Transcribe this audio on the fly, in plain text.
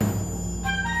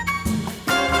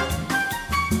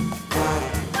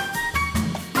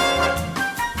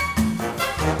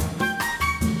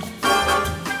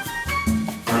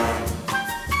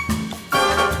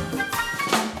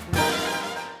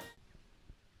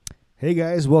Hey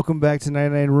guys, welcome back to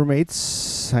 99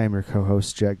 Roommates. I am your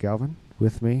co-host, Jack Galvin.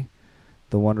 With me,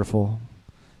 the wonderful,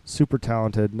 super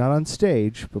talented, not on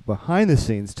stage, but behind the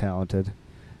scenes talented,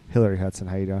 Hillary Hudson.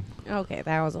 How you doing? Okay,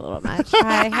 that was a little much.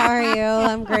 Hi, how are you?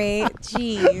 I'm great.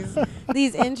 Jeez.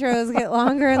 These intros get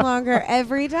longer and longer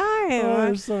every time. Oh,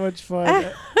 they're so much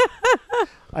fun.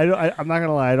 I'm not going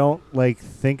to lie, I don't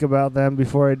think about them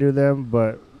before I do them,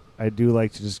 but I do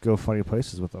like to just go funny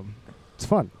places with them. It's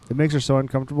fun. It makes her so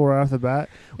uncomfortable right off the bat,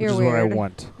 which is what I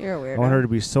want. You're weird. I want her to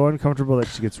be so uncomfortable that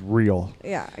she gets real.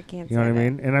 Yeah, I can't. You know what I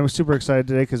mean? And I'm super excited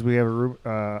today because we have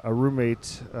a roommate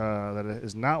that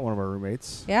is not one of our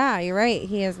roommates. Yeah, you're right.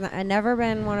 He has never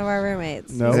been one of our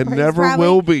roommates. No. And never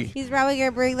will be. He's probably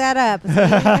going to bring that up.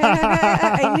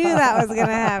 I knew that was going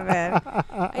to happen.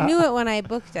 I knew it when I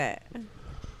booked it.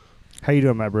 How you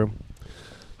doing, Matt Broom?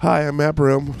 Hi, I'm Matt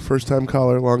Broom, first-time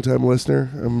caller, long-time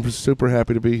listener. I'm super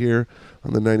happy to be here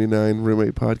on the 99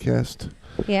 Roommate Podcast.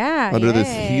 Yeah, Under this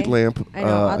heat lamp. I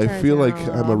know, I feel like around.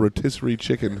 I'm a rotisserie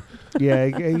chicken. Yeah,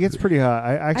 it gets pretty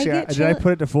hot. Did I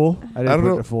put it to full? I don't put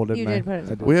know. it to full, didn't You I? did put it to I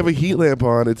full. did. We have a heat lamp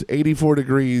on. It's 84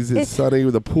 degrees. It's sunny.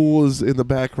 The pool is in the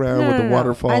background with the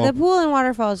waterfall. The pool and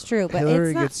waterfall is true, but Hillary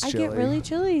it's not. gets I chilly. get really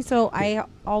chilly, so I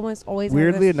almost always.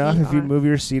 Weirdly have this enough, heat if you on. move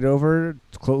your seat over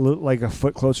like a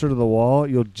foot closer to the wall,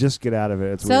 you'll just get out of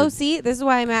it. It's So weird. see, this is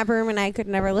why Matt Broom and I could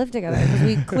never live together because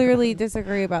we clearly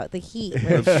disagree about the heat.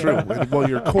 That's true. Well,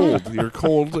 you're cold. You're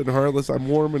cold and heartless. I'm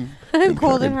warm and I'm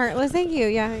cold and kind. heartless. Thank you.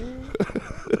 Yeah,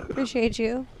 appreciate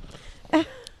you.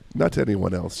 Not to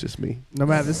anyone else, just me. No,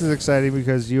 Matt, this is exciting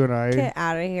because you and Get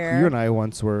I out of here.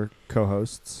 once were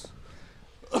co-hosts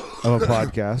of a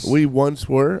podcast. We once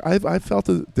were. I felt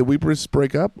that. Did we just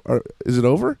break up? Or is it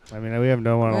over? I mean, we haven't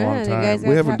done one in a Yeah, long you time. guys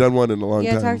We haven't done one in a long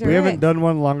Yeah, time. talk to We haven't Rick. done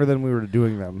one longer than we were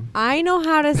doing them. I know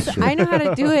how to. I know how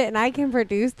to do it, and I can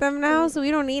produce them now. So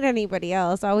we don't need anybody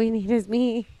else. All we need is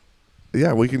me.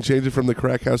 Yeah, we can change it from the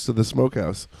crack house to the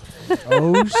smokehouse.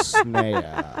 Oh,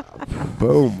 snap.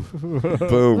 Boom. Boom.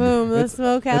 Boom, the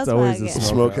smokehouse it's always the podcast.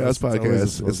 Smokehouse It's always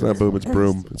podcast. the It's not Smokehouse. boom, it's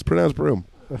broom. It's pronounced broom.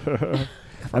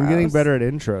 I'm getting Gross. better at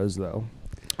intros, though.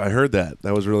 I heard that.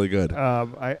 That was really good.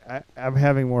 I'm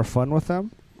having more fun with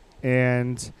them,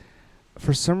 and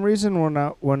for some reason,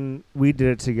 when we did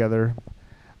it together,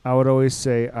 I would always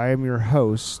say, "I am your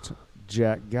host,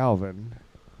 Jack Galvin.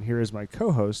 Here is my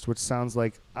co-host," which sounds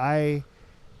like I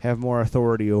have more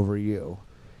authority over you.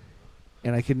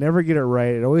 And I could never get it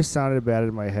right. It always sounded bad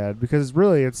in my head because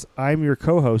really, it's I'm your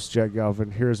co-host, Jack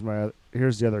Galvin. Here's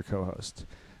the other co-host.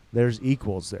 There's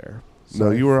equals there. So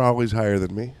No, you were always higher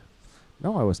than me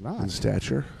No, I was not. in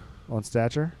stature. On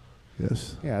stature?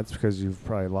 Yes, Yeah, that's because you've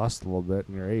probably lost a little bit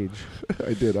in your age.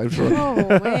 I did. I'm sure. Oh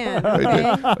man. I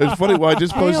Okay. did. It's funny. Well, I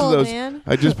just Hey, posted old those. man.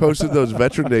 I just posted those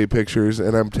Veteran Day pictures,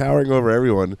 and I'm towering over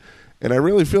everyone. And I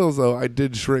really feel as though I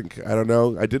did shrink. I don't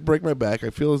know. I did break my back. I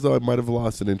feel as though I might have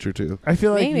lost an inch or two. I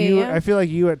feel like Maybe, you. yeah. I feel like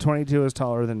you at 22 is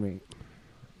taller than me.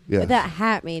 Yeah, That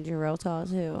hat made you real tall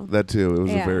too. that too. It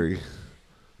was Yeah. a very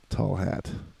tall hat.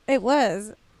 It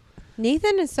was.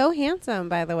 Nathan is so handsome,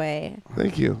 by the way.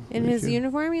 Thank you. In Thank his you.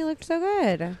 uniform, he looked so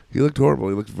good. He looked horrible.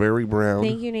 He looked very brown.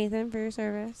 Thank you, Nathan, for your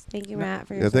service. Thank you, Matt,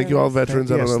 for your Yeah, service. thank you all veterans.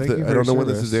 Thank- I don't yes, know if thank you I for don't know your when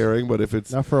this is service. airing, but if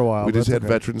it's Not for a while. we but just it's had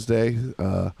okay. Veterans Day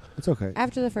It's okay.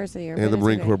 After the first of the year. and the but it's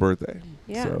Marine okay. Corps birthday.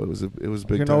 Yeah. So it was a big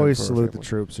You can time always for our salute the family.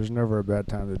 troops. There's never a bad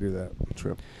time to do that.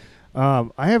 True. I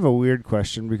have a weird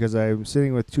question because I'm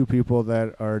sitting with two people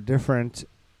that are different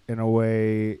in a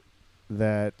way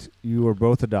that you were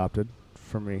both adopted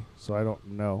from me, so I don't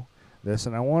know this,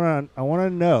 and I want to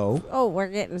know. Oh, we're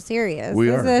getting serious. We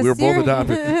This are. is We were both serious.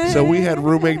 adopted. So we had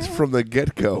roommates from the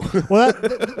get-go. Well,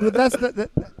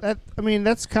 that I mean,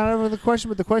 that's kind of the question.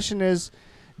 But the question is,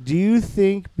 do you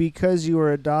think because you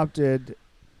were adopted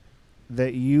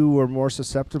that you were more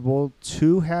susceptible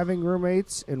to having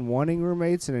roommates and wanting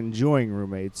roommates and enjoying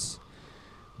roommates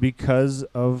because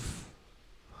of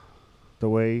the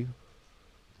way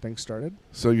things started?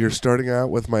 So you're starting out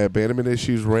with my abandonment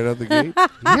issues right out the gate?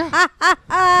 Yeah.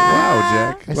 Wow,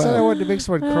 Jack. I said I wanted to make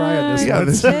someone cry on this Yeah, one.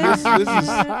 this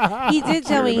is He did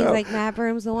tell me, he's enough. like, Matt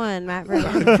Broom's the one. Matt Broom.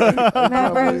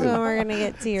 Matt Broom's the one we're going to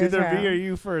get It's tears either from. me or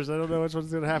you first. I don't know which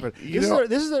one's going to happen. You This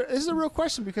know- is a real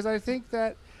question because I think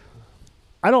that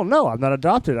I don't know. I'm not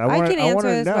adopted. I can want answer to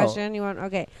this know. question. You want?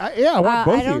 Okay. I want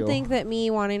both I don't of you. think that me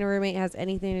wanting a roommate has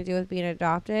anything to do with being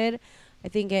adopted. I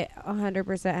think it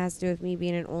 100% has to do with me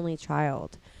being an only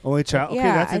child. Only child. Okay,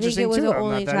 Yeah, that's I think interesting it was too. an I'm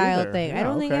only not that child either. thing. Yeah, I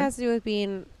don't think it okay. has to do with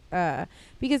being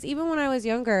because even when I was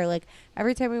younger, like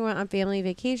every time we went on family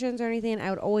vacations or anything, I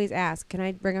would always ask, "Can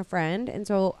I bring a friend?" And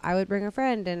so I would bring a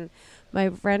friend, and my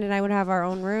friend and I would have our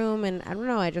own room. And I don't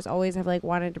know, I just always have like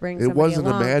wanted to bring It somebody was an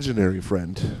along. imaginary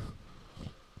friend.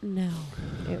 No,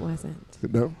 it wasn't.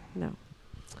 No. No.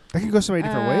 That can go so many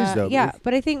different ways, though. Yeah,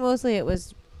 but I think mostly it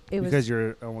was Because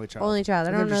you're only child. only child.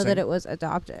 I That's don't know that interesting. it was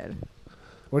adopted.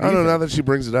 What I do don't you know. Now think? that she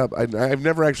brings it up, I've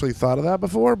never actually thought of that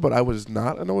before. But I was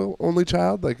not an only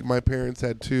child. Like my parents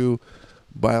had 2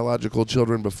 biological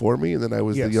children before me, and then I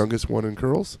was the Yes. youngest one in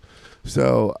Curls.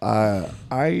 So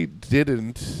I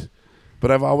didn't,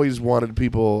 but I've always wanted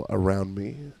people around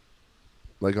me.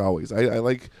 Like always, I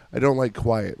don't like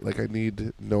quiet. Like I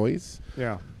need noise.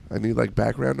 Yeah. I need like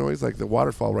background noise. Like the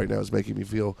waterfall right now is making me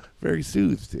feel very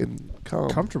soothed and calm.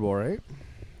 Comfortable, right?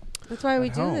 That's why we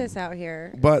At do home. this out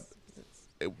here. But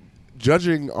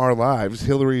judging our lives,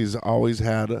 Hillary's always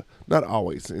had, not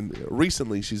always, and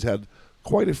recently she's had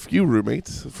quite a few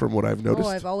roommates from what I've noticed.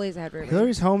 Oh, I've always had roommates.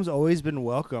 Hillary's home's always been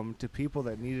welcome to people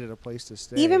that needed a place to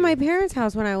stay. Even my parents'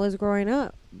 house when I was growing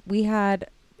up, we had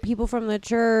people from the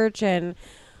church, and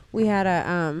we had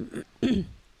a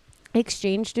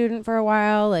exchange student for a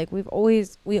while. Like we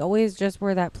always just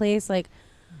were that place. Like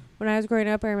when I was growing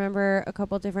up, I remember a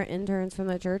couple different interns from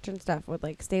the church and stuff would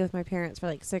like stay with my parents for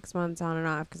like 6 months on and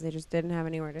off because they just didn't have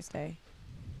anywhere to stay.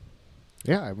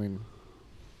 Yeah, I mean,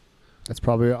 that's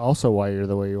probably also why you're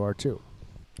the way you are too,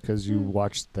 because you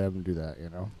watched them do that. You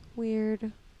know,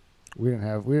 Weird. we didn't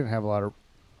have a lot of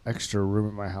extra room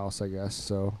at my house, I guess.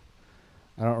 So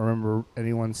I don't remember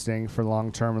anyone staying for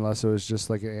long term unless it was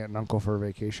just like an aunt and uncle for a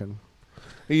vacation.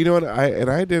 You know what?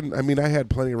 I didn't. I mean, I had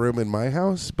plenty of room in my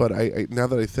house, but I now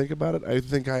that I think about it, I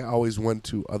think I always went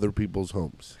to other people's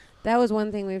homes. That was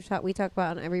one thing we talk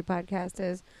about on every podcast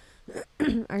is,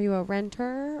 are you a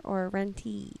renter or a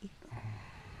rentee?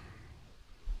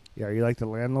 Yeah, are you like the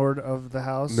landlord of the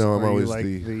house? No, I'm or are always you like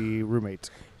the- the roommate.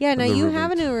 Yeah, now the you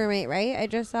have a roommate. new roommate, right? I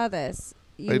just saw this.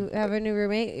 You have a new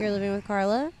roommate. You're living with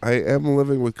Carla. I am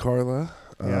living with Carla.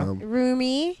 Yeah.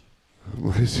 Roomie.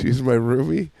 She's my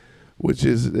roomie, which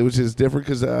is different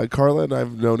because Carla and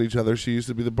I've known each other. She used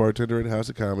to be the bartender at House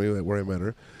of Comedy, where I met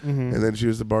her, Mm-hmm. and then she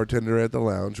was the bartender at the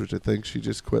Lounge, which I think she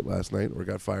just quit last night or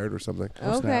got fired or something.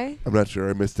 Oh, snap. Okay. I'm not sure.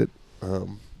 I missed it.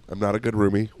 I'm not a good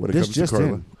roomie when it This comes just to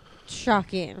Carla. in.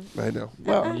 Shocking. I know.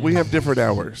 Well, we have different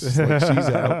hours. Like she's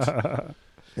out,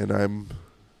 and I'm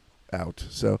out.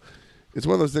 So it's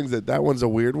one of those things that one's a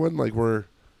weird one. Like we're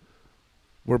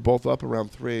both up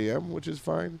around 3 a.m., which is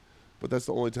fine. But that's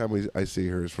the only time I see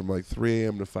her is from like 3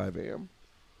 a.m. to 5 a.m.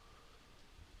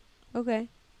 Okay.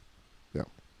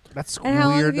 That's And how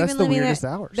long have weird. you That's been the living weirdest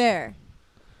there? hours. There.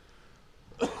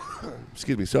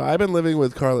 Excuse me. So I've been living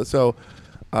with Carla. So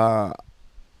a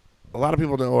lot of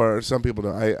people know, or some people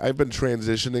know, I've been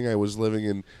transitioning. I was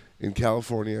living in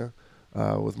California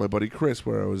with my buddy Chris,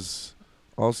 where I was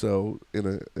also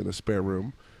in a spare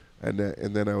room, and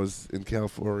then I was in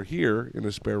California here in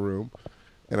a spare room,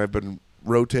 and I've been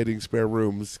rotating spare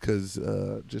rooms because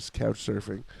just couch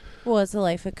surfing. Well, it's the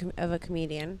life of a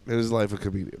comedian. It is the life of a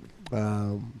comedian.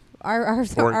 Or it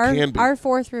can be. Our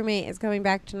fourth roommate is coming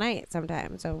back tonight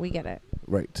sometime, so we get it.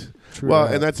 Right. True Well,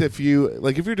 that. and that's if you're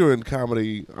doing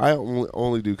comedy. I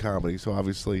only do comedy, so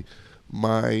obviously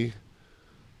my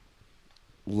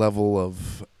level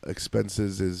of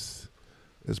expenses is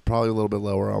probably a little bit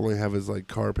lower. I only have as like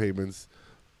car payments.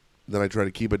 Then I try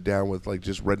to keep it down with like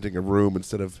just renting a room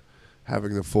instead of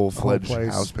having the full-fledged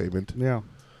place. house payment. Yeah.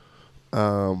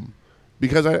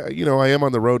 Because I am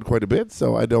on the road quite a bit,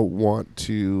 so I don't want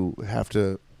to have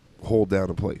to hold down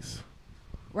a place.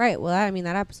 Right. Well, I mean,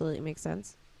 that absolutely makes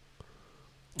sense.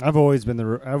 I've always been the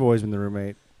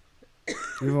roommate.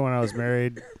 Even when I was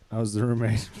married, I was the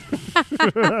roommate.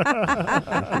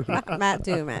 Matt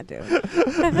too. Well,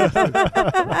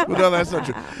 no, that's not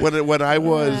true. When I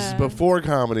was before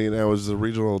comedy and I was the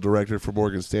regional director for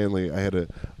Morgan Stanley, I had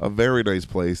a very nice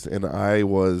place, and I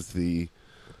was the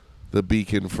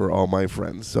beacon for all my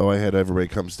friends. So I had everybody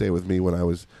come stay with me when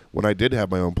I did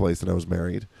have my own place and I was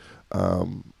married. I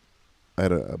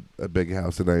had a big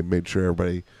house, and I made sure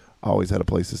everybody always had a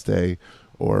place to stay.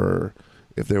 Or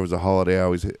if there was a holiday, I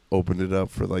always opened it up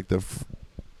for like the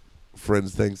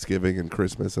friends' Thanksgiving and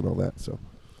Christmas and all that. So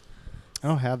I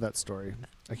don't have that story.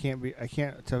 I can't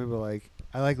tell people like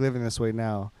I like living this way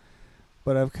now,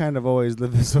 but I've kind of always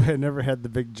lived this way. I never had the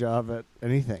big job at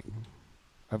anything.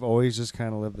 I've always just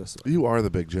kind of lived this way. you are the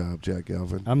big job, Jack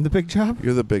Galvin. I'm the big job.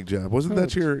 You're the big job. Wasn't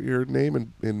that Coach. your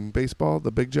name in baseball,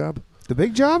 the big job? The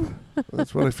big job?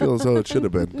 That's what I feel as though it should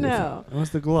have been. No. What's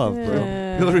the glove, bro?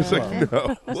 Hillary's like,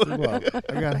 no. What's the glove?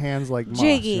 I got hands like moss. You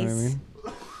know what I Jiggies. mean?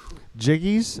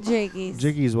 Jiggies? Jiggies.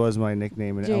 Jiggies was my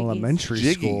nickname in Jiggies. elementary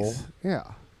Jiggies. school. Yeah.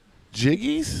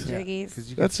 Jiggies? Yeah, Jiggies. 'cause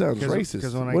you That could- sounds 'cause- racist.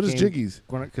 'cause when I What is came- Jiggies?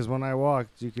 Because when I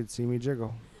walked, you could see me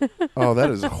jiggle. Oh, that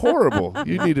is horrible.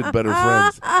 You needed better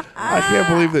friends. I can't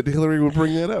believe that Hillary would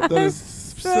bring that up. That is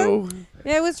so.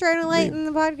 Yeah, I was trying to lighten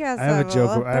the podcast. I have a level.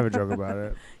 joke. I have a joke about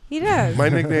it. He does. My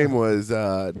nickname was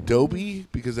Dobie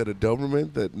because I had a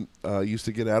Doberman that used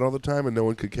to get out all the time and no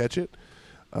one could catch it.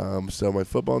 So my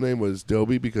football name was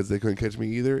Dobie because they couldn't catch me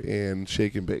either, and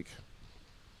Shake and Bake.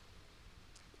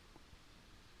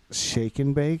 Shake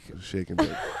and bake, Shake and Bake.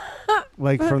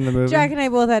 like from the movie. Jack and I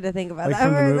both had to think about Like that.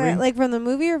 from the Was that, movie? like from the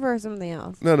movie or for something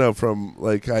else? No, from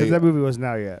like Because that movie wasn't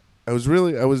out yet. I was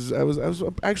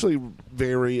actually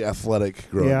very athletic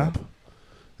growing up,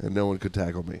 and no one could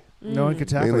tackle me. No one could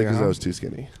tackle Mainly you because I was too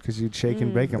skinny. because you'd shake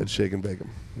and bake them. I'd shake and bake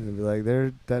them. And they'd be like,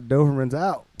 "There, that Doberman's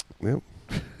out." Yep.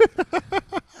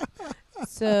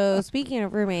 So speaking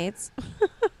of roommates,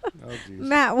 Oh, jeez.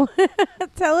 Matt, why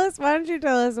don't you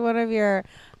tell us one of your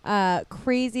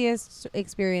craziest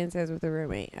experiences with a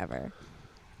roommate ever?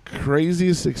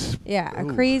 Craziest. Yeah, a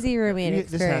Ooh. crazy roommate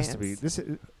This experience. has to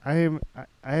be.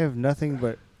 I have nothing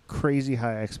but crazy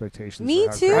high expectations. Me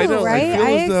for how too, crazy- I know, I right? feel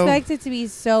I as though- expect it to be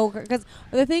so because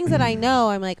the things that I know,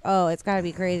 I'm like, oh, it's got to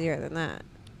be crazier than that.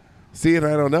 See, and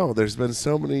I don't know. There's been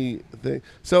so many things.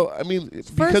 So I mean,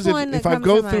 because one if that I comes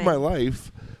go to through my mind.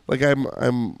 life, like I'm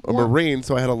a Well- Marine,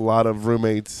 so I had a lot of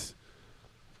roommates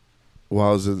while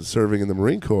I was serving in the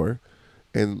Marine Corps,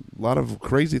 and a lot of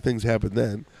crazy things happened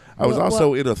then. I was Well-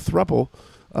 also in a throuple,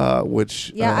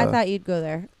 which Yeah, I thought you'd go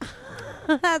there.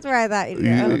 That's where I thought you'd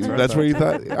go. that's where you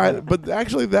thought. But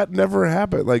actually, that never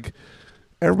happened. Like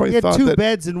everybody You had thought two that.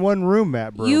 beds in one room,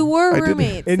 Matt. Bro. You were I didn't-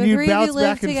 roommates. And the you'd three of you bounce lived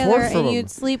back and together, forth from and them. you'd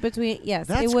sleep between. Yes,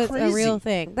 That's it was a crazy. real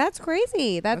thing. That's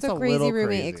crazy. That's That's a a crazy little roommate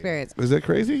crazy. experience. Is that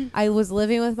crazy? I was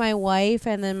living with my wife,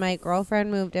 and then my girlfriend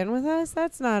moved in with us.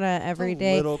 That's not a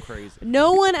everyday. little crazy.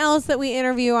 No one else that we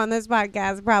interview on this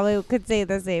podcast probably could say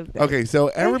the same thing. Okay, so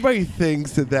everybody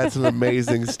thinks that that's an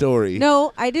amazing story.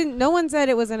 No, I didn't. No one said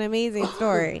it was an amazing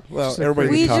story. Well, So everybody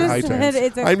we can count high just said times.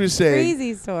 it's a I'm just saying.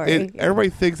 crazy story. Everybody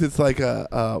thinks it's like a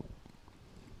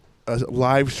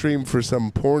live stream for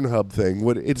some Pornhub thing.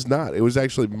 What it's not. It was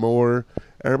actually more.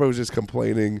 Everybody was just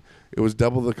complaining. It was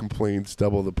double the complaints,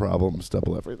 double the problems,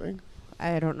 double everything.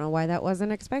 I don't know why that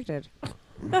wasn't expected.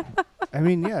 I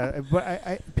mean, yeah, but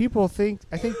I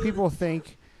think people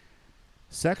think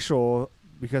sexual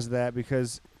because of that,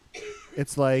 because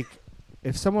it's like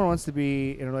if someone wants to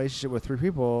be in a relationship with three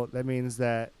people, that means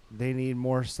that they need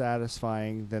more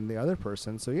satisfying than the other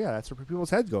person. So yeah, that's where people's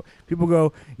heads go. People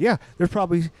go, yeah, there's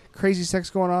probably crazy sex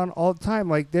going on all the time.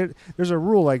 Like there's a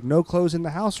rule, like no clothes in the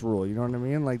house rule. You know what I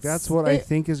mean? Like that's what I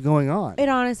think is going on. It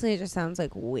honestly just sounds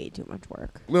like way too much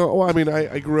work. No, well, I mean,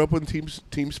 I grew up in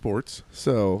team sports,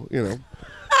 so you know,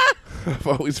 I've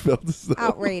always felt as though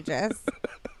Outrageous.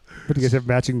 But you guys have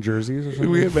matching jerseys or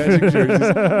something? we had matching jerseys.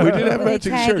 We did have They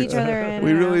matching tag shirts. each other in We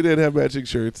and really out. did have matching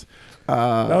shirts.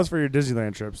 That was for your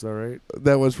Disneyland trips, though, right?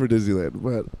 That was for Disneyland,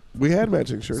 but we had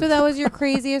matching shirts. So that was your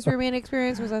craziest roommate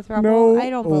experience was a throuple? No I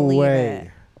don't believe way.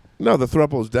 it. No, the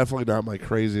throuple is definitely not my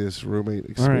craziest roommate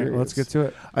experience. All right, let's get to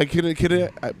it.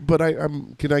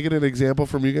 Can I get an example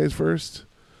from you guys first?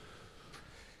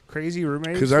 Crazy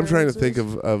roommate. Because I'm trying to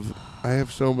experiences? think of I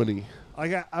have so many.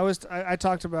 Like I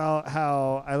talked about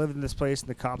how I lived in this place and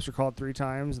the cops were called 3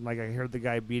 times, and like I heard the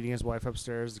guy beating his wife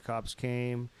upstairs. The cops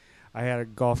came. I had a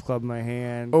golf club in my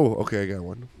hand. Oh, okay, I got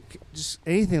one. Just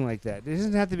anything like that. It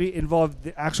doesn't have to be involve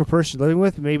the actual person you're living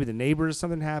with. Maybe the neighbors,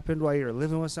 something happened while you're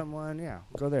living with someone. Yeah,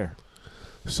 go there.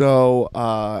 So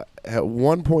at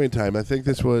one point in time, I think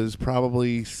this was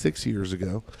probably 6 years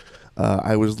ago,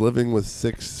 I was living with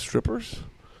 6 strippers.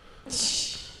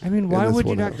 I mean, why this would you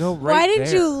one not house. go right Why didn't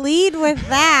there? you lead with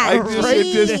that?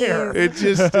 It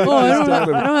just Oh, I dawned on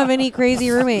don't me. have any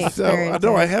crazy roommate So experience.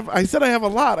 no, I said I have a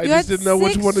lot. I You just had didn't know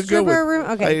which 6 one to go with. stripper room-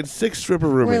 okay. I had 6 stripper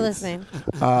roommates. We're listening.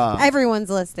 Uh, Everyone's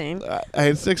listening. I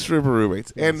had 6 stripper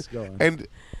roommates, Yes, go on. and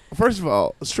first of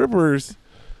all, strippers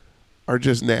are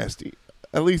just nasty.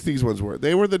 At least these ones were.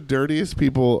 They were the dirtiest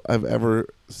people I've ever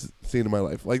seen in my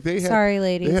life. Like they had Sorry,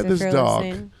 ladies, had if this you're dog.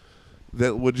 listening.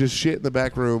 that would just shit in the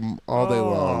back room all day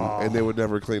long, Oh. and they would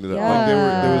never clean it up. Like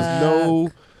there was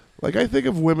no, like I think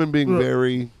of women being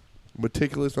very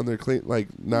meticulous on their clean, like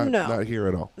not here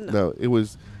at all. No, it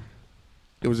was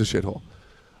a shithole.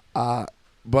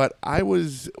 But I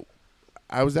was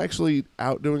actually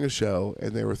out doing a show,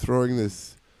 and they were throwing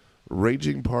this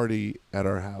raging party at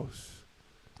our house,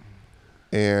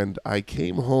 and I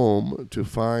came home to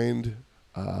find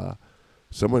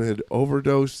someone had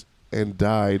overdosed and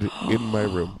died in my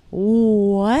room.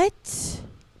 What?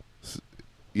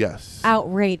 Yes.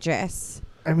 Outrageous.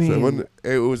 I mean, So when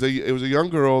it was a young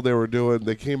girl.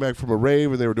 They came back from a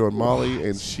rave and they were doing Molly,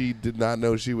 and she did not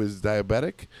know she was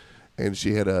diabetic, and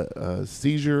she had a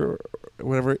seizure or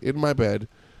whatever in my bed,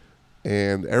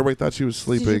 and everybody thought she was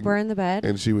sleeping. Did you burn the bed?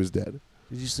 And she was dead.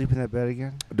 did you sleep in that bed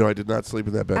again? No, I did not sleep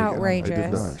in that bed Outrageous. again.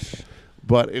 I did not.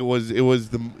 But it was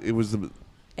the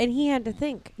And he had to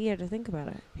think. He had to think about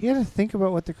it. He had to think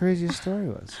about what the craziest story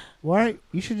was. Why?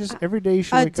 You should just every day you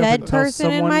should A wake up and dead tell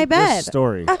person in someone my this bed.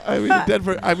 story. I mean,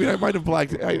 I might have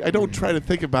blacked. I don't try to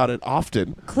think about it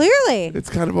often. Clearly. It's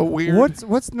kind of a weird.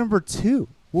 What's number 2?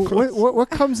 What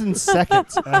comes in second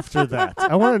after that?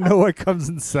 I want to know what comes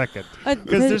in second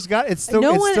because it's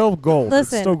still gold.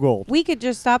 Listen, it's still gold. We could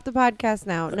just stop the podcast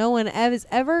now. No one is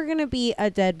ever going to be a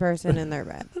dead person in their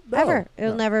bed. No, Ever.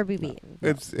 It'll no. never be beaten.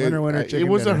 Winner, It chicken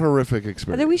was a dinner. horrific I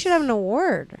experience. think we should have an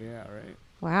award. Yeah, right.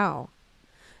 Wow.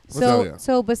 tell ya.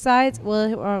 So besides,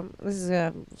 this is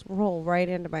a roll right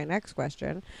into my next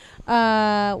question.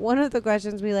 One of the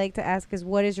questions we like to ask is,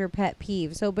 what is your pet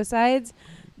peeve? So besides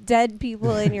dead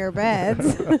people in your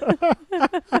beds,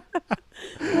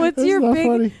 what's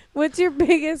your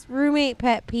biggest roommate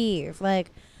pet peeve?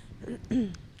 Like,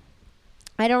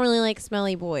 I don't really like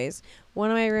smelly boys. One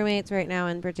of my roommates right now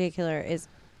in particular is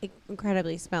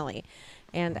incredibly smelly.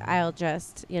 And I'll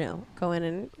just, go in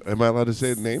and Am I allowed to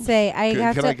say the name? say I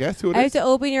have Can to. I guess who it I have is? to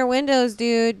open your windows,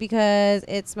 dude, because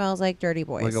it smells like dirty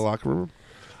boys. Like a locker room?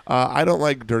 I don't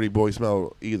like dirty boy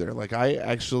smell either. Like, I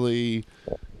actually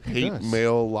hate does?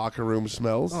 male locker room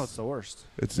smells. Oh, it's the worst.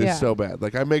 It's Yeah. so bad.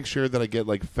 Like, I make sure that I get,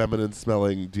 like, feminine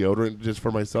smelling deodorant just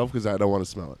for myself because I don't want to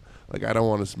smell it. Like, I don't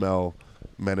want to smell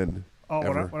men Oh,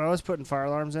 ever. when I was putting fire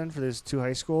alarms in for these 2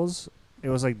 high schools, it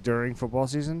was like during football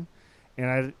season,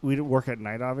 and we'd work at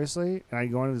night, obviously, and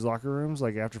I'd go into these locker rooms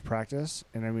like after practice,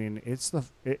 and I mean, it's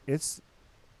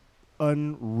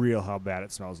unreal how bad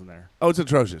it smells in there. Oh, it's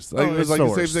atrocious. Like, Oh, it was it's like the the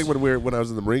same worst. thing when I was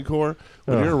in the Marine Corps.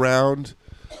 When Ugh. you're around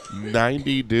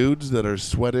 90 dudes that are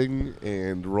sweating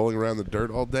and rolling around the dirt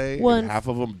all day, Well, and half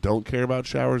of them don't care about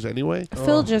showers anyway.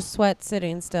 Phil Oh. just sweats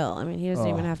sitting still. I mean, he doesn't Oh.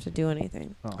 even have to do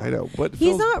anything. Oh. I know, but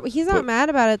He's Phil's- not but mad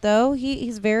about it though.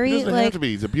 He's He very doesn't like. have to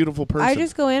be. He's a beautiful person. I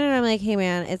just go in and I'm like, hey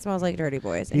man, it smells like dirty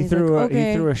boys. And He he's threw like,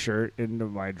 okay. he threw a shirt into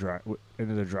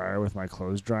into the dryer with my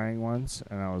clothes drying once,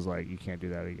 and I was like, "You can't do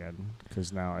that again,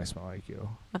 because now I smell like you."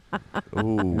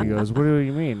 And he Ooh. goes, "What do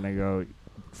you mean?" And I go,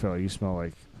 "Phil, you smell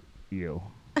like you."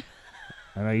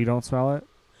 I know you don't smell it,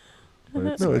 but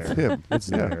it's No, there. it's him. It's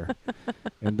Yeah. there.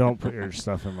 And don't put your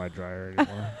stuff in my dryer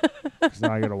anymore, because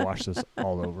now I got to wash this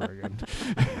all over again.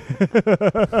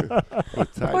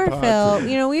 With Tide Poor Pods Phil.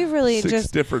 and We've really 6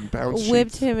 just different pound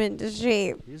whipped sheets. him into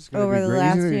shape. He's gonna Over be the great.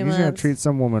 last he's gonna, few he's gonna months. treat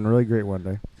some woman really great one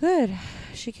day. Good.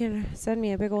 She can send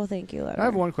me a big old thank you letter. I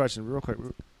have one question, real quick.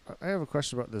 I have a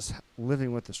question about this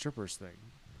living with the strippers thing.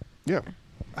 Yeah.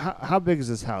 How big is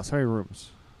this house? How many rooms?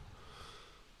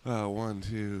 1,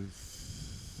 2,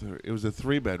 3. It was a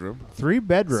 3-bedroom. 3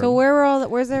 bedrooms. So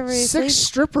where's everybody 6 sleep?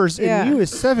 strippers Yeah. and you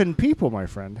is 7 people, my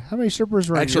friend. How many strippers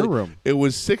were Actually, in your room? It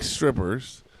was 6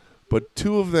 strippers, but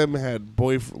 2 of them had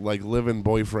live-in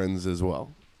boyfriends as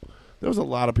well. There was a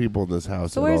lot of people in this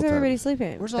house. So at where's all everybody times.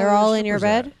 sleeping? Where's all They're the all in your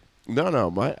strippers bed? No. No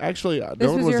one This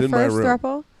was was your in my first room.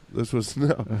 throuple? This was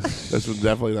this was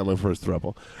definitely not my first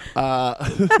throuple.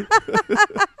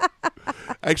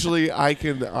 Actually, I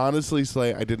can honestly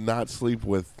say I did not sleep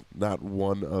with not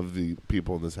one of the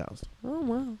people in this house. Oh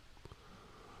wow.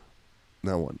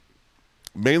 Not one.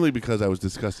 Mainly because I was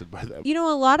disgusted by them.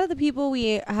 A lot of the people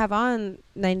we have on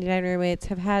 99 Roommates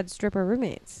have had stripper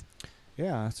roommates.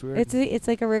 Yeah, that's weird. It's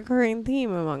like a recurring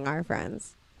theme among our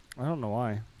friends. I don't know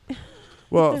why.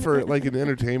 Well, for like in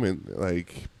entertainment,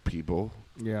 people,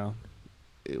 Yeah.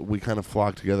 we kind of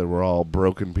flock together. We're all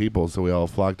broken people, so we all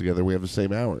flock together. We have the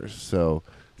same hours, so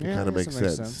it Yeah, kind of I guess makes it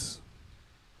makes sense.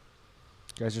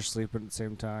 Guys are sleeping at the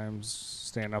same times,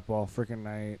 staying up all freaking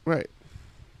night. Right.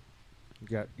 You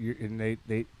got and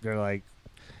they're like,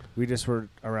 we just were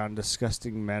around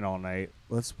disgusting men all night.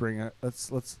 Let's bring a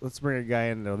guy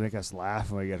in that'll make us laugh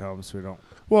when we get home, so we don't.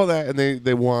 Well, that and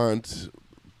they want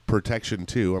protection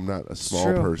too. I'm not a small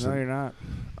True. person. No, you're not.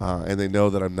 And they know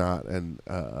that I'm not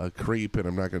a creep, and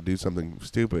I'm not going to do something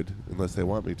stupid unless they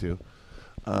want me to.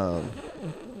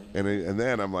 And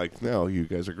then I'm like, no, you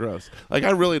guys are gross. Like,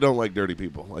 I really don't like dirty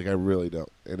people. Like, I really don't.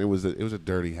 And it was a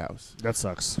dirty house. That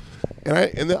sucks.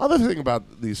 And the other thing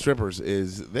about these strippers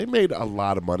is they made a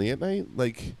lot of money at night,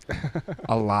 like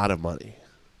a lot of money.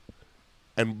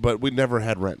 But we never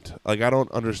had rent. Like, I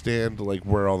don't understand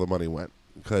where all the money went,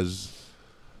 because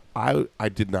I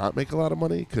did not make a lot of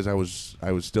money because I was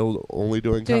still only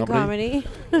doing comedy.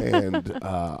 And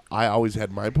I always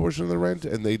had my portion of the rent,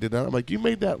 and they did not. I'm like, you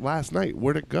made that last night.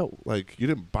 Where'd it go? Like, you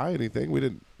didn't buy anything. We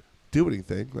didn't do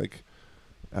anything. Like,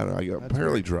 I don't know. I got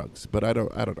apparently drugs, but I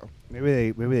don't know.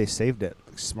 Maybe they saved it.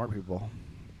 Like smart people.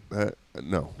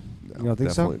 No, You don't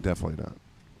think so? Definitely not.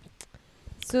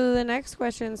 So the next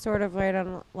question, sort of right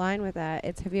on line with that,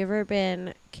 it's: have you ever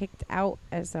been kicked out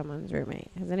as someone's roommate?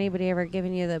 Has anybody ever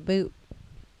given you the boot?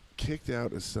 Kicked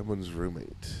out as someone's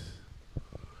roommate?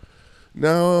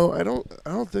 No, I don't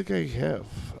think I have.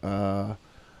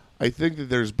 I think that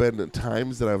there's been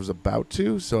times that I was about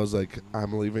to, so I was like,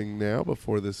 I'm leaving now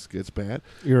before this gets bad.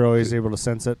 You're always able to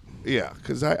sense it. Yeah,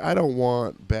 because I don't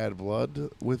want bad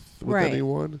blood with Right.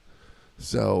 anyone,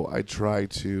 so I try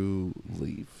to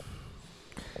leave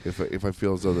if I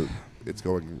feel as though that it's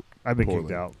going. I've been poorly.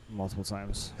 kicked out multiple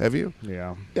times. Have you?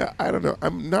 Yeah. Yeah, I don't know.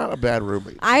 I'm not a bad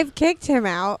roommate. I've kicked him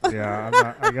out.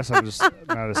 Yeah. I guess I'm just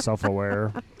not as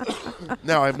self-aware.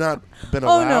 No, I've not been Oh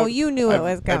allowed. no, you knew it I've,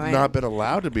 was coming. I've not been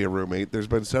allowed to be a roommate. There's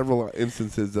been several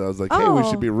instances that I was like, "Hey, we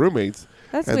Oh. should be roommates."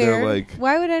 That's and they're weird. like,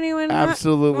 why would anyone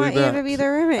Absolutely want not. you to be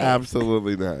their roommate?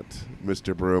 Absolutely not,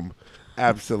 Mr. Broom.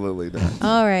 Absolutely not.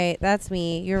 All right, that's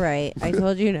me. You're right. I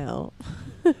told you no.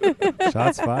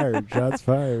 Shots fired. Shots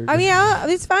fired. I mean,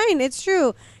 it's fine. It's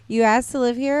true. You asked to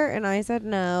live here, and I said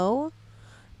no.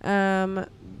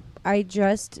 I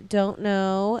just don't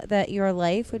know that your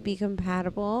life would be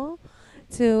compatible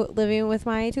to living with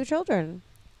my 2 children.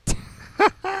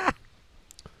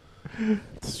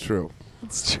 It's true.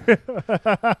 It's true.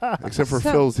 Except for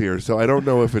So- Phil's here, so I don't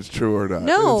know if it's true or not.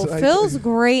 No, It's- Phil's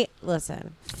great.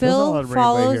 Listen, not allowed Phil to bring anybody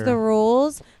follows here. the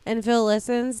rules, and Phil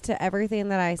listens to everything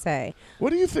that I say.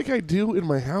 What do you think I do in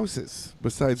my houses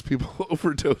besides people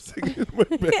overdosing in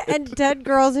my bed? And dead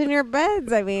girls in your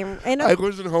beds. I mean, I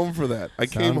wasn't home for that. I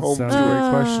came home Sounds to very Uh,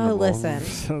 questionable. listen.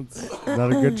 Sounds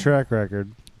not a good track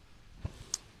record.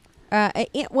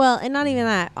 well, and not even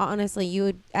that. Honestly, you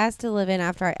would ask to live in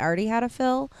after I already had a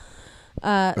Phil.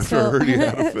 After I already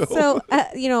had a Phil.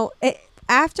 So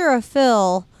after a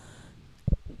Phil,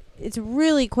 it's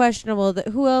really questionable that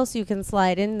who else you can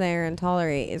slide in there and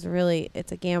tolerate is really,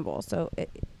 it's a gamble. So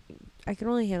I can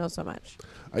only handle so much.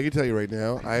 I can tell you right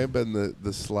now, I have been the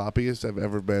sloppiest I've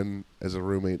ever been as a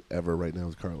roommate ever right now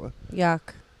with Carla. Yuck.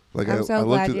 Like I'm so I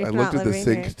glad looked you're at not the living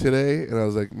sink here. today and I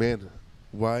was like, man,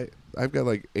 why? I've got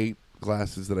like 8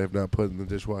 glasses that I've not put in the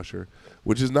dishwasher,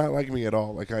 which is not like me at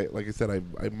all. Like I said,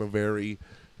 I'm a very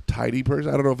tidy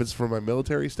person. I don't know if it's from my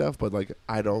military stuff, but like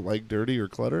I don't like dirty or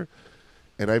clutter,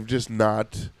 and I've just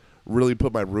not really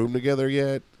put my room together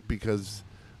yet because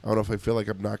I don't know if I feel like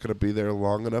I'm not going to be there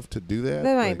long enough to do that.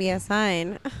 That might Like, be a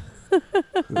sign.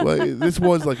 well, this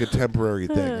was like a temporary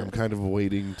thing. I'm kind of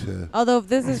waiting to. Although if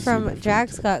this is See my from feet.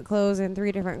 Jack's got clothes in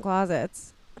 3 different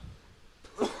closets.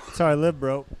 That's how I live,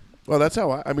 bro. Well, that's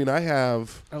how I mean, I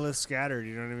have scattered.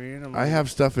 You know what I mean? I have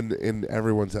stuff in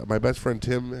everyone's house. My best friend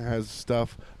Tim has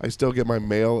stuff. I still get my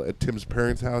mail at Tim's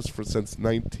parents' house since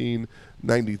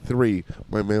 1993.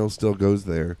 My mail still goes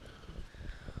there.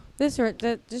 This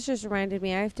just reminded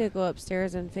me. I have to go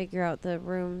upstairs and figure out the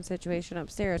room situation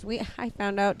upstairs. I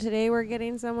found out today we're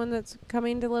getting someone that's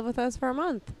coming to live with us for a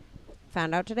month.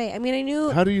 Found out today. I mean, I knew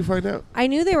How do you find out?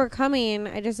 they were coming.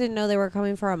 I just didn't know they were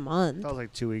coming for a month. That was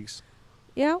like 2 weeks.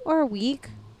 Yeah, or a week.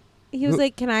 He was Who-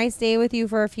 like, "Can I stay with you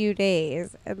for a few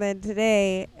days?" And then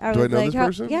today, I Do I was know like, this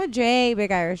person? "Yeah, Jay,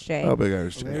 Big Irish Jay." Oh, Big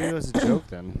Irish. Maybe it was a joke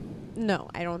then. No,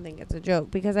 I don't think it's a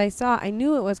joke because I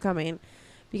knew it was coming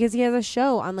because he has a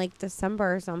show on like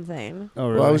December or something. Oh,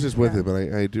 really? Well, I was just with Yeah. him,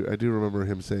 and I do remember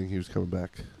him saying he was coming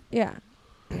back. Yeah.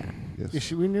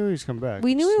 Yes. We knew he was coming back.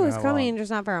 We knew Just he was not coming, long.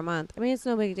 just not for a month. I mean, it's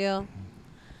no big deal.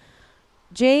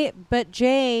 Jay,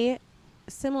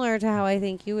 similar to how I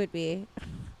think you would be,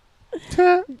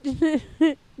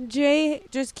 Jay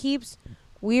just keeps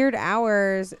weird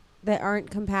hours that aren't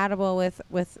compatible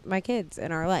with my kids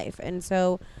in our life. And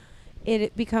so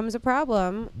it becomes a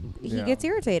problem. He Yeah. gets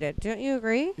irritated. Don't you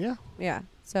agree? Yeah. Yeah.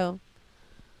 So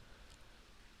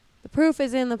the proof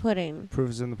is in the pudding. Proof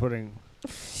is in the pudding.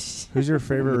 Who's your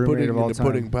favorite The roommate pudding of and all the time?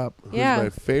 pudding pop. Who's Yeah. my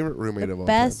favorite roommate The of all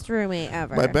best time? roommate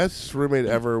ever. My best roommate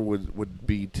ever would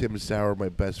be Tim Sauer, my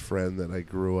best friend that I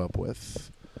grew up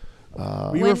with. We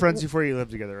were When- friends before you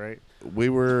lived together, right? We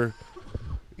were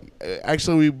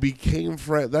actually we became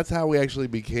friends. That's how we actually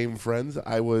became friends.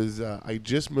 I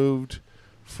just moved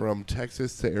from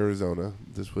Texas to Arizona.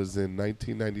 This was in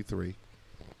 1993.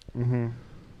 Mm-hmm.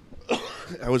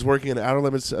 I was working at Outer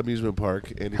Limits Amusement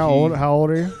Park, and How old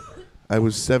are you? I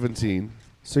was 17.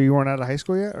 So you weren't out of high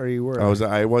school yet, or you were? I was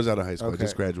out of high school. Okay. I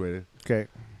just graduated. Okay.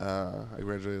 I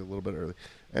graduated a little bit early,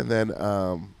 And then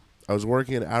I was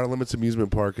working at Outer Limits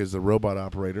Amusement Park as the robot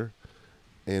operator,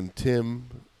 and Tim.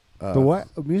 The what?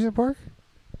 Amusement park?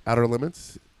 Outer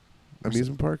Limits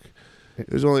Amusement Park.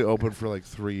 It was only open for like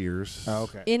 3 years. Oh,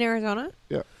 okay. In Arizona?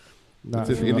 Not It's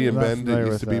in familiar- Indian not Bend. It familiar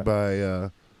used with to be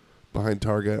that. behind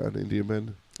Target on Indian Bend.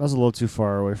 That was a little too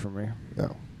far away from me.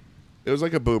 No. It was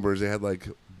like a Boomers. They had like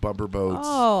bumper boats.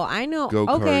 Oh, I know.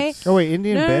 Go-karts. Okay. Oh wait,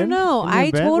 Indian No, Bend? no, Indian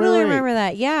I Bend? totally Wait, wait. remember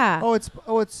that. Yeah.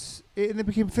 And it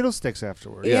became Fiddlesticks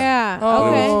afterwards. Yeah. Oh,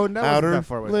 Okay. that wasn't Outer that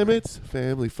far away from me. Limits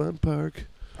Family Fun Park.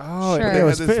 Oh, Sure. yeah, They it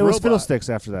was, had this it was robot. Fiddlesticks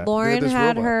after that. Lauren this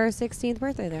had robot. her 16th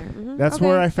birthday there. Mhm. That's Okay,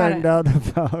 where I got found it. out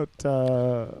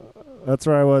about. That's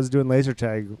where I was doing laser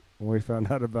tag when we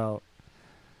found out about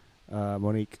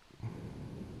Monique.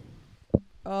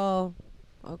 Oh,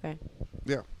 okay.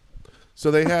 So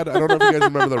they had. I don't know if you guys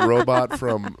remember the robot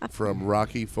from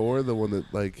Rocky IV, the one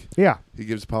that like Yeah. he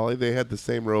gives Polly. They had the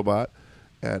same robot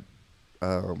at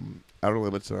Outer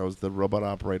Limits, and I was the robot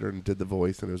operator and did the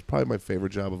voice, and it was probably my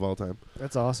favorite job of all time.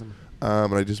 That's awesome.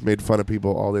 And I just made fun of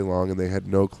people all day long, and they had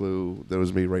no clue that it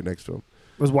was me right next to them.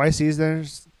 Was YC's there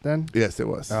then? Yes, it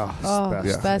was. Oh, it's Oh, the best.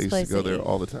 yeah, best I used place to go to there eat.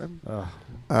 all the time.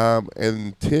 Oh.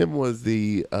 And Tim was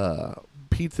the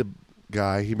pizza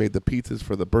guy. He made the pizzas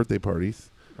for the birthday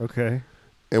parties. Okay.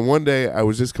 And one day I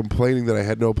was just complaining that I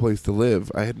had no place to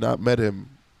live. I had not met him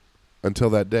until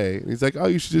that day. And he's like, "Oh,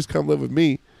 you should just come live with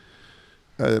me."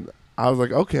 And I was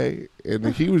like, "Okay." And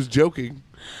he was joking.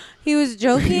 He was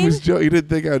joking. He didn't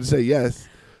think I would say yes.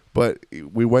 But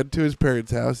we went to his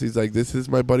parents' house. He's like, "This is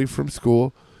my buddy from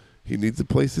school. He needs a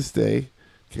place to stay.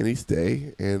 Can he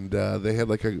stay?" And they had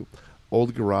like a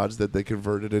old garage that they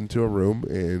converted into a room.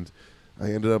 And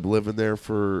I ended up living there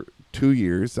for 2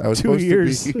 years. I was 2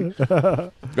 years. supposed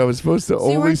to be. I was supposed to So you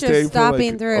only weren't just stay for stopping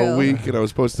like through. a week, and I was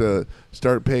supposed to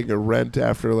start paying a rent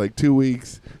after like 2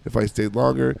 weeks if I stayed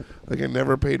longer. Like I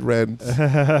never paid rent.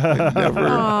 I never.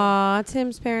 Aw,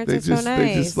 Tim's parents They are just so nice.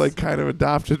 they just like kind of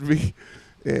adopted me,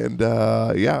 and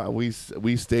yeah, we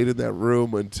stayed in that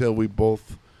room until we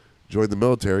both joined the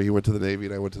military. He went to the Navy,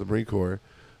 and I went to the Marine Corps,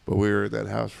 but we were in that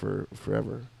house for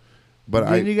forever.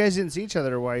 But You guys didn't see each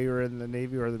other while you were in the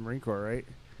Navy or the Marine Corps, right?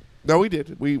 No, we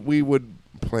did. We would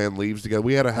plan leaves together.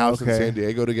 We had a house in Okay. San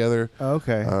Diego together. Oh,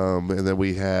 okay. And then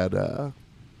we had.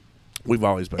 We've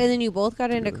always been. And then you both got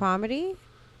into together. comedy?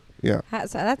 Yeah,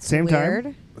 So that's Same time? weird.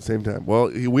 at the same time. Well,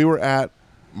 we were at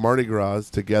Mardi Gras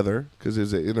together because it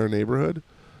was in our neighborhood.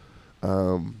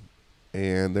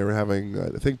 And they were having.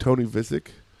 I think Tony Visick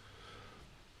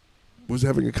was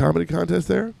having a comedy contest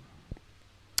there.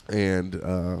 And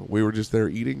we were just there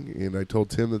eating, and I told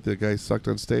Tim that the guy sucked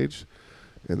on stage,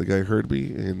 and the guy heard me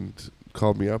and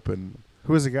called me up, and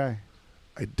Who was the guy?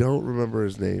 I don't remember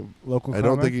his name. Local I comic?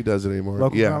 don't think he does it anymore.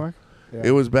 Local yeah. comic? Yeah.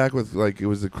 It was back with it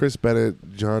was the Chris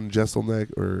Bennett, John Jesselneck,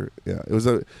 it was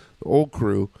the old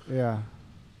crew, Yeah.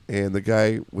 and the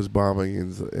guy was bombing,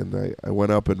 and I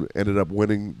went up and ended up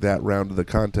winning that round of the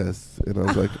contest, and I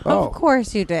was like, oh, Of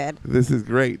course you did. this is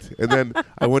great. And then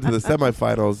I went to the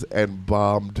semifinals and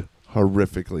bombed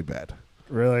horrifically bad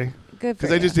Really? Good for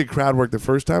because I you. just did crowd work the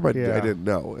first time. I Yeah. didn't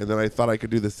know, and then I thought I could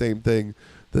do the same thing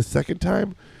the second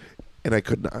time, and I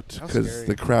could not How because scary.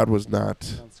 the crowd was not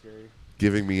Sounds scary.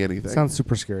 giving me anything. Sounds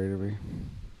super scary to me.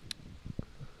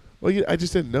 Well, I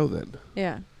just didn't know then.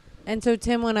 Yeah. And so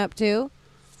Tim went up too?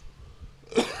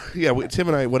 Yeah, Tim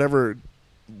and I, whatever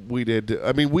we did.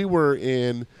 I mean,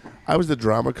 I was the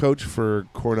drama coach for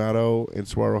Coronado and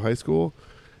Saguaro High School,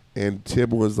 and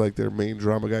Tim was like their main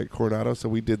drama guy at Coronado. So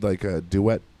we did like a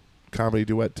comedy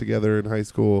duet together in high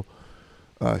school.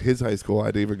 His high school, I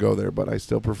didn't even go there, but I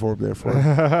still performed there for him.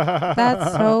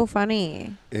 That's so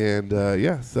funny. And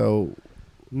yeah, so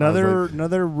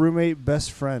Another roommate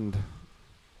best friend.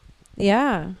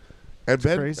 Yeah. and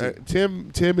Ben, crazy.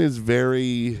 Tim is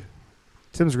very.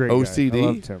 Tim's a great. OCD? Guy. I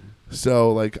love Tim.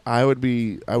 So like I would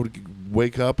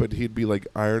wake up and he'd be like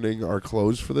ironing our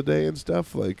clothes for the day and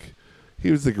stuff. Like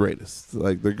he was the greatest,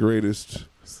 like the greatest.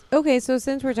 Okay, so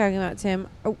since we're talking about Tim,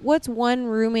 what's one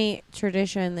roommate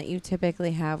tradition that you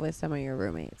typically have with some of your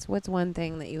roommates? What's one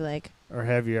thing that you like? Or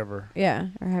have you ever? Yeah,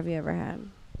 or have you ever had?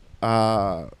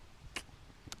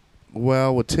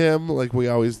 Well, with Tim, like we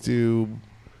always do,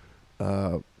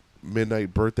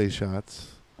 midnight birthday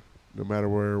shots. No matter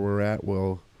where we're at,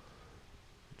 we'll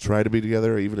try to be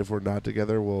together. Even if we're not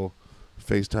together, we'll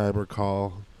FaceTime or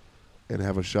call and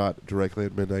have a shot directly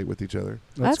at midnight with each other.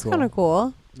 That's kind of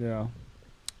cool. Yeah.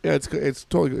 Yeah, it's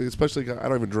totally, especially I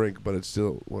don't even drink, but it's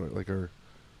still like our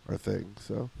thing.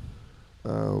 So,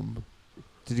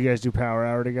 Did you guys do Power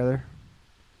Hour together?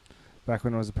 Back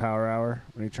when it was a Power Hour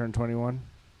when he turned 21.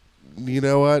 You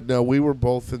know what? No, we were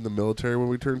both in the military when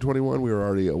we turned 21. We were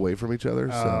already away from each other,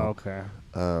 Oh, so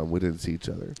okay. we didn't see each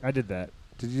other. I did that.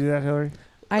 Did you do that, Hillary?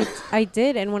 I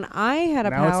did, and when I had a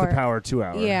now power, it's the power 2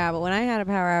 hour. yeah, but when I had a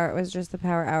power hour, it was just the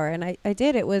power hour, and I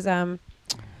did. It was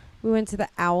we went to the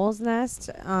Owl's Nest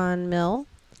on Mill.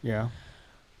 Yeah.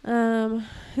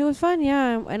 It was fun,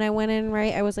 yeah. And I went in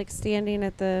right. I was like standing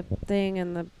at the thing,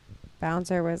 and the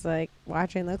bouncer was like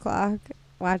watching the clock,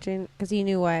 because he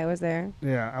knew why I was there.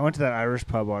 Yeah. I went to that Irish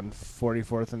pub on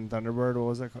 44th and Thunderbird. What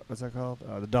was that? What's that called?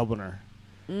 The Dubliner.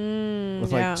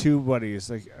 With Yeah. like 2 buddies.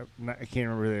 Like I can't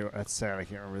remember who they were. That's sad. I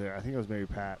can't remember their. I think it was maybe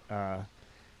Pat.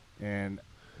 And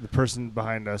the person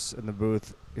behind us in the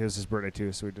booth, it was his birthday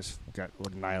too, so we just got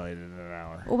annihilated in an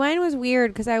hour. Well, mine was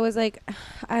weird because I was like,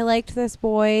 I liked this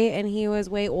boy, and he was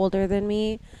way older than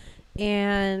me,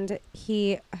 and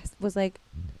he was like,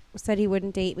 said he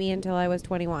wouldn't date me until I was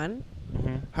 21.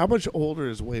 Mm-hmm. How much older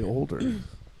is way older?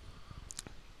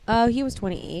 Oh, he was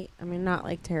 28. I mean, not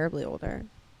like terribly older.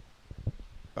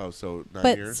 Oh, so 9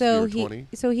 But years? so You were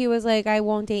 20? he was like, I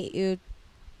won't date you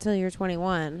till you're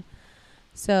 21.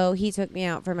 So he took me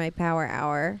out for my power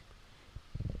hour.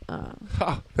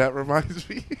 That reminds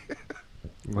me.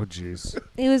 Oh, jeez.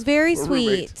 It was very We're sweet.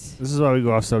 roommates. This is why we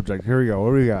go off subject. Here we go. What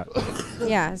do we got?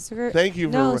 Yeah, screw. Thank you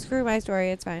for. No, screw my story.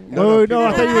 It's fine. No, No,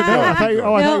 I thought you were done. I thought you.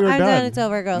 Oh, I thought you were I'm done. done. It's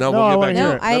over, girls. No, No, we'll I get wanna back hear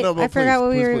to it. it. I No, forgot please, what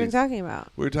we please, were please. even talking about.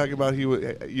 We were talking about you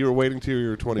were waiting till you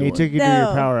were And 21. he took you to your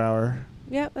No. power hour.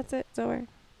 Yep, that's it. It's over.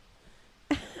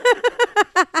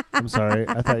 I'm sorry.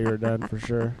 I thought you were done for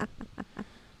sure.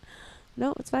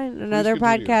 No, it's fine. Another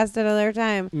continue. podcast another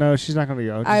time. No, she's not going to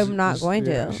go. I'm not going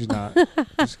yeah, to. She's not.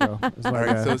 Just go. It's All my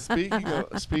right. bad.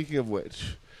 So speaking of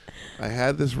which, I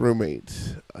had this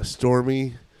roommate,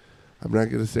 Stormy. I'm not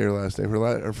going to say her last name.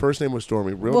 Her first name was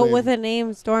Stormy. Well, with a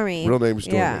name, Stormy. real name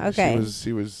Stormy. Yeah, okay.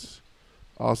 She was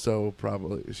also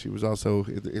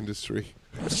in the industry.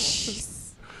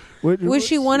 Was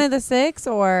she one of the 6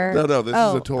 or? No, this is a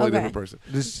Oh, totally okay. different person.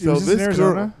 Was So this in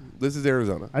Arizona? girl, this is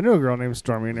Arizona. I knew a girl named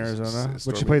Stormy in Arizona, but she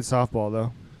Stormy. played softball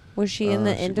though. Was she in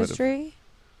the she might've. industry?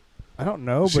 I don't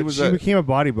know, She but was she a- became a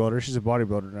bodybuilder. She's a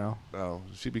bodybuilder now. Oh,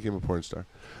 she became a porn star.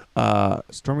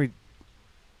 Stormy,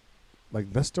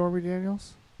 like the Stormy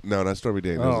Daniels. No, not Stormy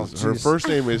Daniels. Oh, Her jeez. first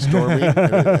name is Stormy,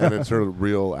 and it's her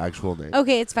real actual name.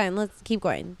 Okay, it's fine. Let's keep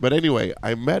going. But anyway,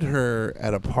 I met her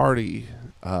at a party,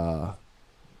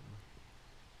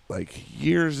 like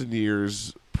years and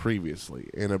years previously,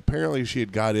 and apparently she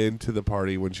had got into the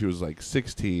party when she was like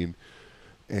 16,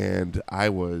 and I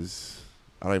don't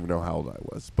even know how old I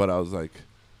was, but I was like,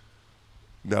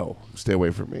 no, stay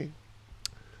away from me.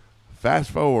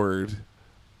 Fast forward,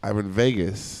 I'm in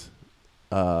Vegas,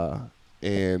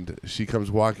 and she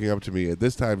comes walking up to me. At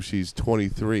this time, she's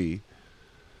 23,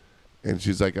 and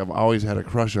she's like, I've always had a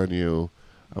crush on you.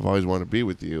 I've always wanted to be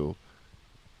with you.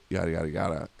 Yada, yada,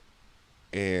 yada.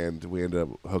 And we ended up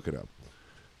hooking up.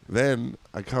 Then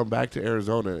I come back to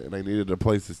Arizona, and I needed a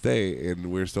place to stay, and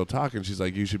we were still talking. She's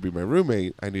like, you should be my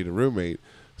roommate. I need a roommate.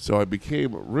 So I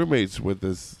became roommates with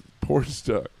this porn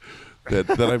star that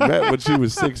I met when she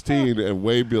was 16 and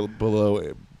way below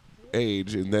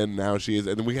age, and then now she is.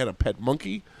 And then we had a pet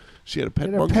monkey. She had a pet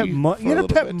monkey. You had a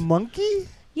pet monkey?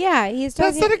 Yeah, he's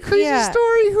talking. That's not a crazy yeah.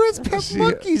 story. Who has pet She-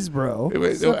 monkeys, bro? It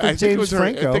was- Except for I think it James was her.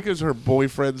 I Franco. think it was her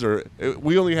boyfriend's.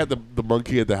 We only had the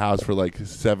monkey at the house for like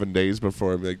 7 days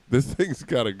before I'm like, this thing's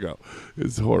gotta go.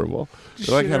 It's horrible. Just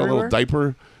It like shit had a little everywhere?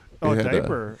 diaper. Oh, It had a-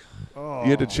 diaper. Oh.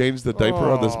 You had to change the diaper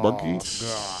on this monkey.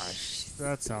 Gosh,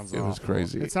 that sounds. It was awful.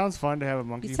 crazy. It sounds fun to have a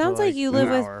monkey. It sounds for like you an live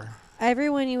with- hour.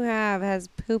 Everyone you have has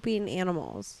pooping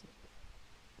animals.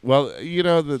 Well, you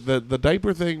know the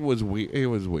diaper thing was weird. It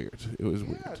was weird. It was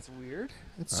weird. Yeah, it's weird.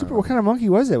 It's super. What kind of monkey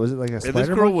was it? Was it like a And spider this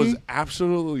girl was monkey?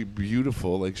 absolutely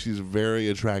beautiful. Like she's a very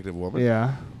attractive woman.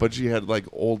 Yeah. But she had like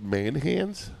old man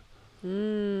hands.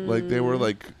 Like they Mm. were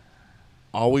like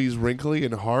always wrinkly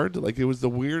and hard. Like it was the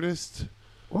weirdest.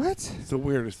 What? It's the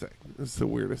weirdest thing. It's the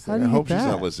weirdest How thing. do I you hope get she's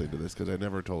not that? listening to this because I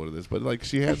never told her this. But like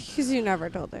she had, Because you never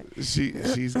told her.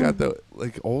 she's got the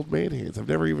like old man hands. I've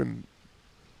never even.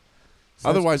 So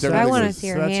Otherwise, that's- I everything want to is- see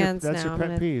her so that's your- hands that's now. your I'm pet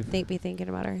gonna peeve. be thinking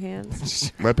about her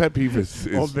hands. My pet peeve is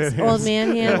Old man hands. Old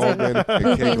man hands old and man and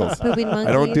pooping, cankles. pooping monkeys.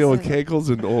 I don't deal with and cankles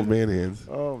and old man hands.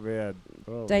 Oh man.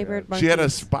 Oh, diapered monkeys. She had a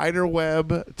spider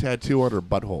web tattoo on her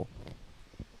butthole.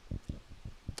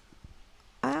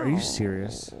 Are you Ow.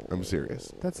 serious? I'm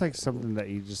serious. That's like something that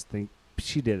you just think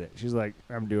she did it. She's like,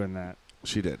 I'm doing that.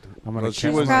 She did. I'm gonna Well, she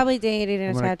catch- She's was- probably dating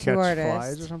I'm a gonna tattoo catch artist.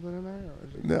 flies or something in there. Or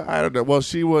is it- No, I don't know. Well,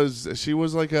 she was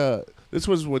like a. This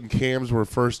was when cams were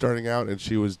first starting out, and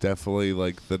she was definitely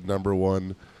like the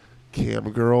 #1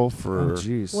 cam girl Oh for.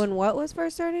 jeez. When what was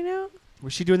first starting out?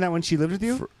 Was she doing that when she lived with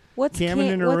you? What's Camming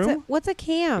in her room? What's a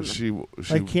cam? She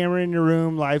Like camera in your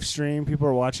room, live stream. People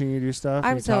are watching you do stuff.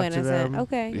 I'm you so talk to innocent. them.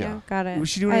 Okay, yeah, got it. Was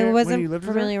she doing I it when wasn't you lived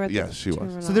with her? familiar with Yes, the she was.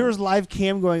 terminology. So there was live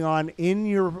cam going on in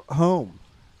your home.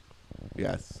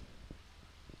 Yes.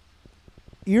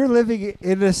 You're living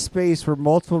in a space where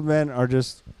multiple men are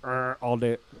just all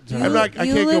day. I'm not. I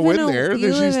You can't live go in in a- there. you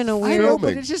There's live just in a I weird- know, but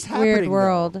filming. it's just happening. Weird though.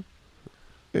 world.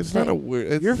 It's not a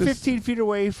weird. It's You're just, 15 feet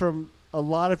away from a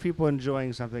lot of people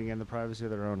enjoying something in the privacy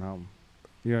of their own home.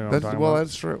 You know what I'm talking about?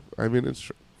 That's true. I mean, it's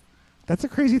true. That's a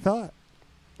crazy thought.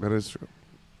 That is true.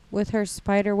 With her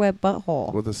spiderweb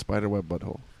butthole. With a spiderweb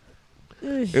butthole.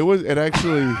 Ugh. It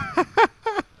actually.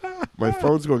 My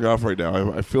phone's going off right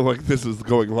now. I feel like this is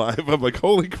going live. I'm like,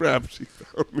 holy crap, she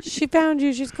found me. She found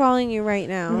you. She's calling you right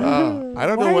now. I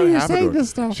don't Why know are what you happened saying to her. this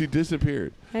stuff? She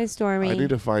disappeared. Hi, Stormy. I need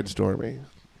to find Stormy.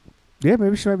 Yeah,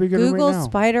 maybe she might be good Google right now.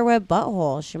 spiderweb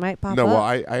butthole. She might pop No, up. well,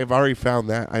 I've already found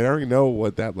that. I already know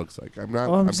what that looks like. I'm not.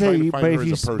 Well, I'm trying to but find if her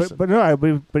you as a person. but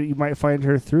no, but you might find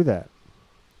her through that.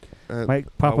 Might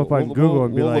pop up on Google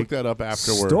and be we'll like, look that up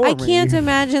afterward. Stormy. I can't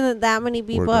imagine that many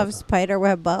people done. have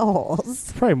spiderweb buttholes.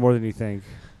 It's probably more than you think.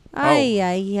 Ay,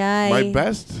 ay, ay. My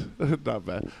best, not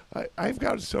bad. I've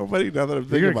got so many now that I'm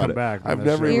thinking You're about gonna it. come back. I've on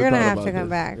never this even You're going to thought have about to come this.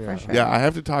 back Yeah. for sure. Yeah, I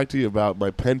have to talk to you about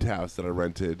my penthouse that I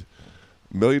rented.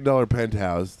 $1 million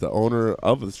penthouse. The owner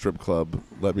of the strip club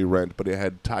let me rent, but it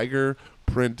had tiger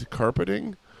print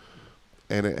carpeting,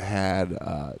 and it had.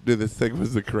 Dude, this thing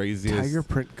was the craziest. Tiger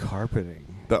print carpeting.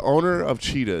 The owner of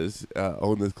Cheetahs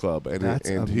owned this club, and That's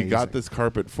he got amazing. this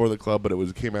carpet for the club, but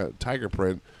it came out tiger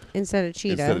print Instead of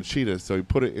cheetah. instead of cheetahs, so he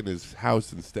put it in his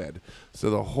house instead. So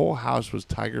the whole house was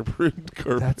tiger print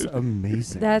carpet. That's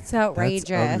amazing. That's outrageous.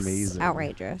 That's amazing.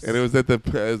 Outrageous. And it was at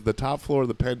the top floor of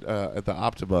the at the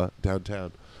Optima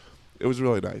downtown. It was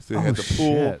really nice. It had the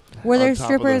pool. shit. Were there on top of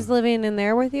strippers the- living in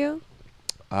there with you?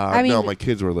 No, mean- my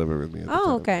kids were living with me. At the Oh,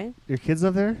 time. okay. Your kids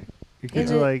live there? Your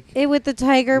kids Is are like, It with the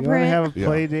tiger you want to print. have a Yeah.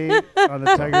 play date on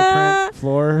the tiger print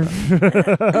floor?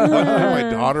 My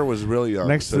daughter was really young.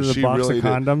 Next so to the she box of really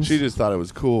condoms? She just thought it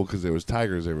was cool because there was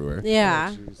tigers everywhere.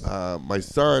 Yeah. My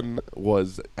son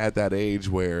was at that age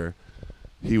where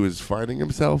he was finding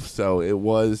himself, so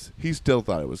he still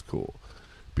thought it was cool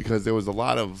because there was a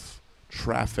lot of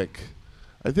traffic.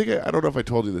 I don't know if I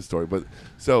told you this story, but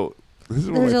so this is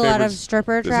one There's of a my lot of favorites.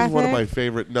 stripper This traffic. is one of my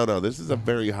favorite. No, this is a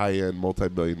very high-end,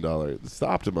 multi-billion-dollar. It's the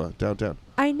Optima downtown.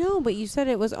 I know, but you said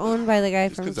it was owned by the guy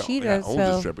Just from 'cause Cheetahs. owns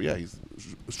a So stripper. Yeah,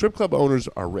 strip club owners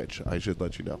are rich. I should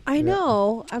let you know. I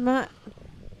know. I'm not.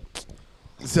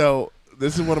 So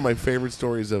this is one of my favorite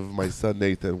stories of my son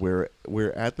Nathan. We're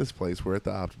at this place. We're at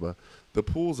the Optima. The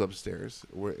pool's upstairs,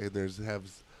 and have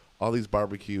all these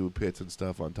barbecue pits and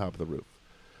stuff on top of the roof.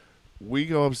 We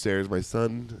go upstairs. My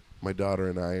son, my daughter,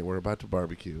 and I. We're about to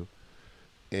barbecue,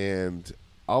 and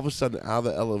all of a sudden, out of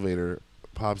the elevator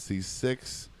pops these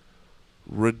 6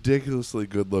 ridiculously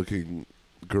good-looking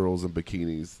girls in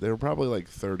bikinis. They were probably like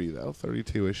 30 though,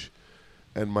 32ish,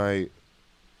 and my,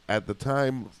 at the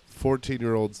time,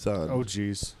 14-year-old son. Oh,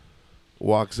 jeez.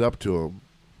 Walks up to him.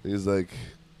 He's like,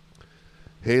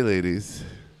 "Hey, ladies,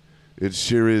 it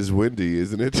sure is windy,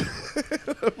 isn't it?"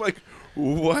 I'm like,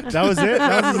 "What?" That was it?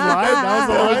 That was his line?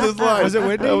 That was his line. Was it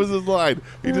windy? That was his line.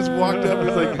 He just walked up and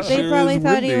was like, "It They sure probably is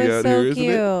thought he windy was out so here, isn't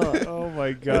it?" cute. Oh, my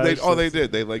And gosh. they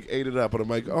did. They like ate it up, and I'm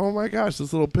like, "Oh my gosh,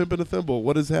 this little pimp in a thimble.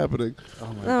 What is happening?" Oh,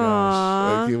 my gosh.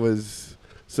 Aww. Like it was.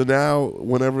 So now,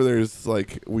 whenever there's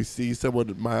like we see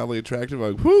someone mildly attractive,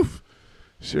 I'm like, "Whew,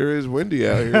 sure is windy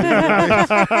out here."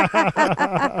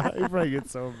 You probably get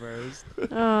so embarrassed.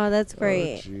 Oh, that's Oh,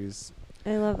 great. jeez.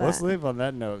 I love that. Let's leave on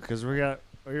that note because we're going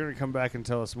to come back and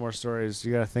tell us more stories.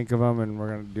 You got to think of them, and we're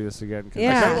going to do this again. 'cause I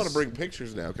Yeah. kind of want to bring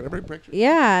pictures now. Can I bring pictures?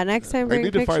 Yeah, next time I bring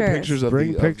need to pictures. find pictures of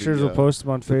Bring the pictures. Of the, We'll post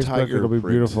them on the Facebook. tiger It'll be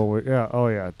print. beautiful. Yeah. Oh,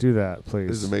 yeah. Do that, please.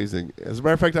 This is amazing. As a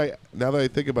matter of fact, now that I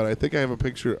think about it, I think I have a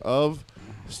picture of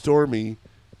Stormy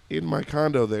in my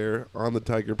condo there on the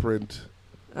tiger print.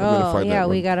 I'm gonna Oh, find yeah, that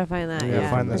we one. got to find that. Yeah, Yeah,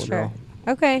 find for that sure. girl.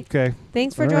 Okay. Okay.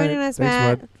 Thanks for All right. joining us, Thanks,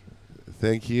 Matt. bud.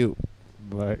 Thank you.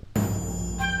 Bye.